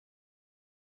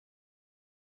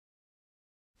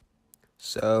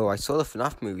So, I saw the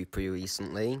FNAF movie pretty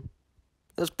recently.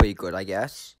 It was pretty good, I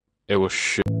guess. It was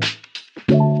shit.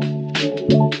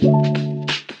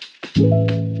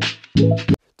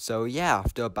 So, yeah,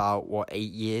 after about,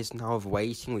 8 years now of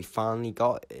waiting, we finally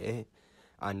got it.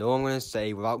 I know I'm going to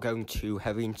say, without going too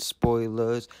heavy into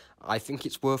spoilers, I think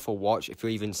it's worth a watch if you're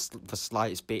even the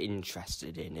slightest bit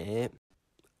interested in it.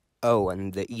 Oh,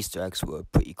 and the Easter eggs were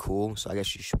pretty cool, so I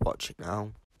guess you should watch it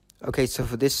now. Okay, so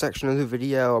for this section of the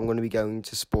video, I'm going to be going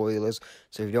to spoilers.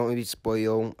 So if you don't want to be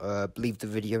spoiled, leave the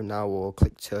video now or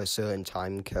click to a certain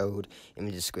time code in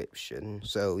the description.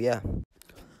 So, yeah.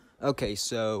 Okay,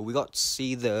 so we got to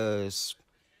see the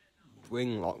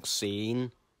spring lock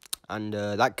scene, and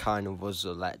that kind of was a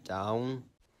letdown.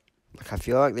 Like, I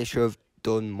feel like they should have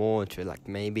done more to it, like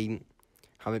maybe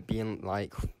have it being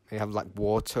like, maybe have like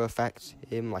water affect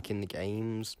him, like in the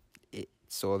games. It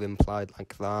sort of implied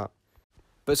like that.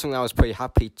 But something I was pretty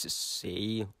happy to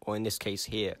see, or in this case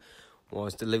here,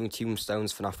 was the Living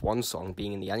Tombstones FNAF 1 song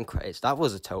being in the end credits. That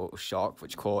was a total shock,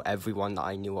 which caught everyone that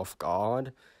I knew off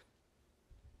guard.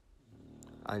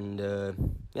 And, yeah,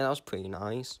 that was pretty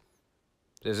nice.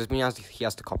 Does this mean he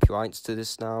has the copyrights to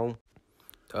this now?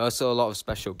 There are also a lot of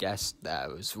special guests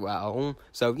there as well.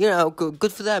 So,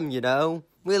 good for them,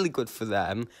 Really good for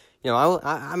them.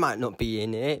 I might not be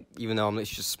in it, even though I'm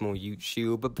literally just a small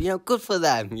YouTuber, but, good for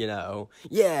them,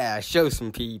 Yeah, show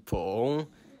some people.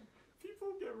 People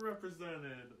get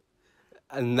represented.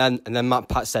 And then Matt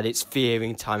Pat said it's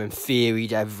fearing time and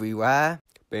theoried everywhere.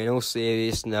 But in all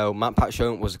seriousness, no, Matt Pat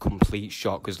showing was a complete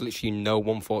shock, because literally no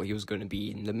one thought he was going to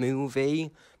be in the movie.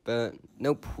 But,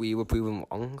 nope, we were proven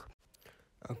wrong.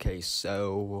 Okay,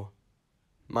 so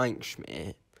Mike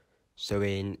Schmidt. So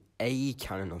in a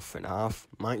canon of FNAF,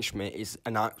 Mike Schmidt is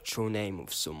an actual name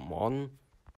of someone.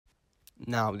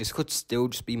 Now, this could still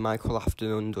just be Michael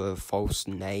Afton under a false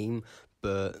name,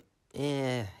 but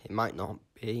it might not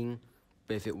be.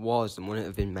 But if it was, then wouldn't it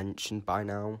have been mentioned by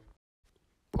now?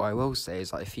 What I will say is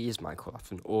that if he is Michael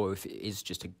Afton, or if it is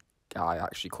just a guy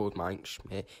actually called Mike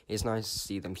Schmidt, it's nice to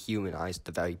see them humanise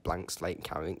the very blank slate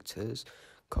characters,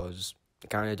 because they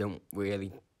kind of don't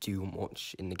really do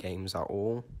much in the games at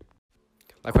all.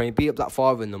 Like when he beat up that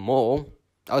father in the mall,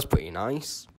 that was pretty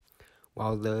nice.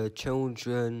 While the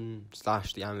children / the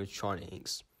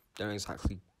animatronics don't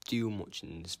exactly do much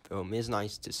in this film, it's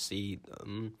nice to see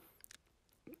them.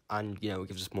 And, it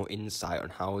gives us more insight on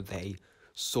how they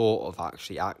sort of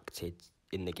actually acted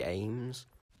in the games.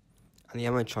 And the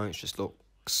animatronics just look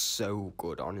so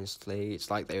good, honestly.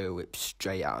 It's like they were whipped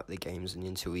straight out of the games and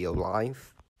into real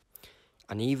life.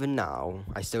 And even now,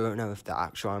 I still don't know if they're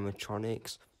actual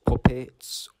animatronics,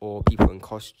 puppets, or people in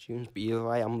costumes, but either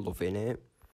way, I'm loving it.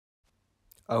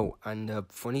 Oh, and a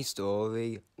funny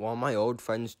story, one of my old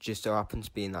friends just so happened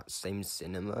to be in that same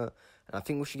cinema, and I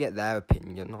think we should get their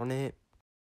opinion on it.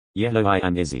 Hello, I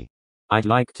am Izzy. I'd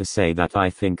like to say that I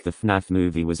think the FNAF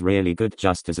movie was really good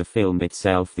just as a film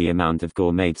itself. The amount of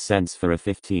gore made sense for a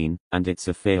 15, and it's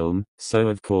a film, so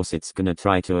of course it's gonna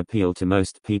try to appeal to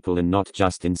most people and not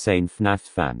just insane FNAF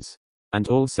fans. And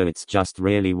also it's just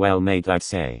really well made, I'd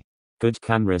say. Good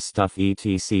camera stuff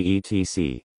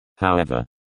etc. However,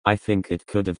 I think it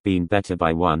could have been better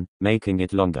by making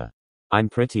it longer. I'm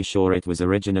pretty sure it was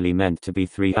originally meant to be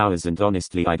 3 hours, and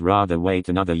honestly I'd rather wait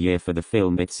another year for the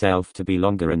film itself to be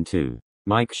longer. And 2.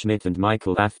 Mike Schmidt and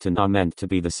Michael Afton are meant to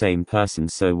be the same person,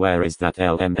 so where is that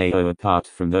LMAO? Apart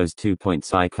from those 2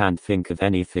 points I can't think of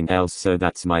anything else, so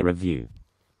that's my review.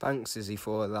 Thanks, Izzy,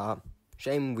 for that.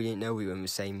 Shame we didn't know we were in the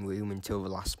same room until the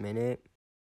last minute.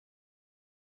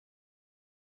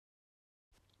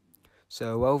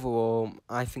 So overall,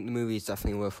 I think the movie is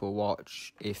definitely worth a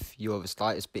watch if you're the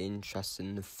slightest bit interested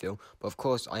in the film. But of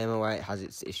course, I am aware it has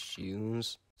its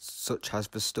issues, such as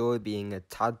the story being a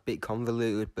tad bit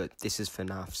convoluted, but this is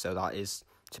FNAF, so that is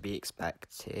to be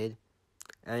expected.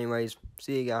 Anyways,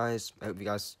 see you guys. I hope you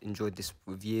guys enjoyed this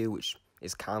review, which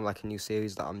is kind of like a new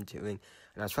series that I'm doing.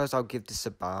 And I suppose I'll give this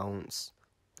a bounce.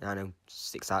 I don't know,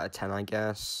 6 out of 10, I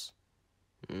guess.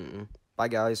 Bye,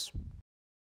 guys.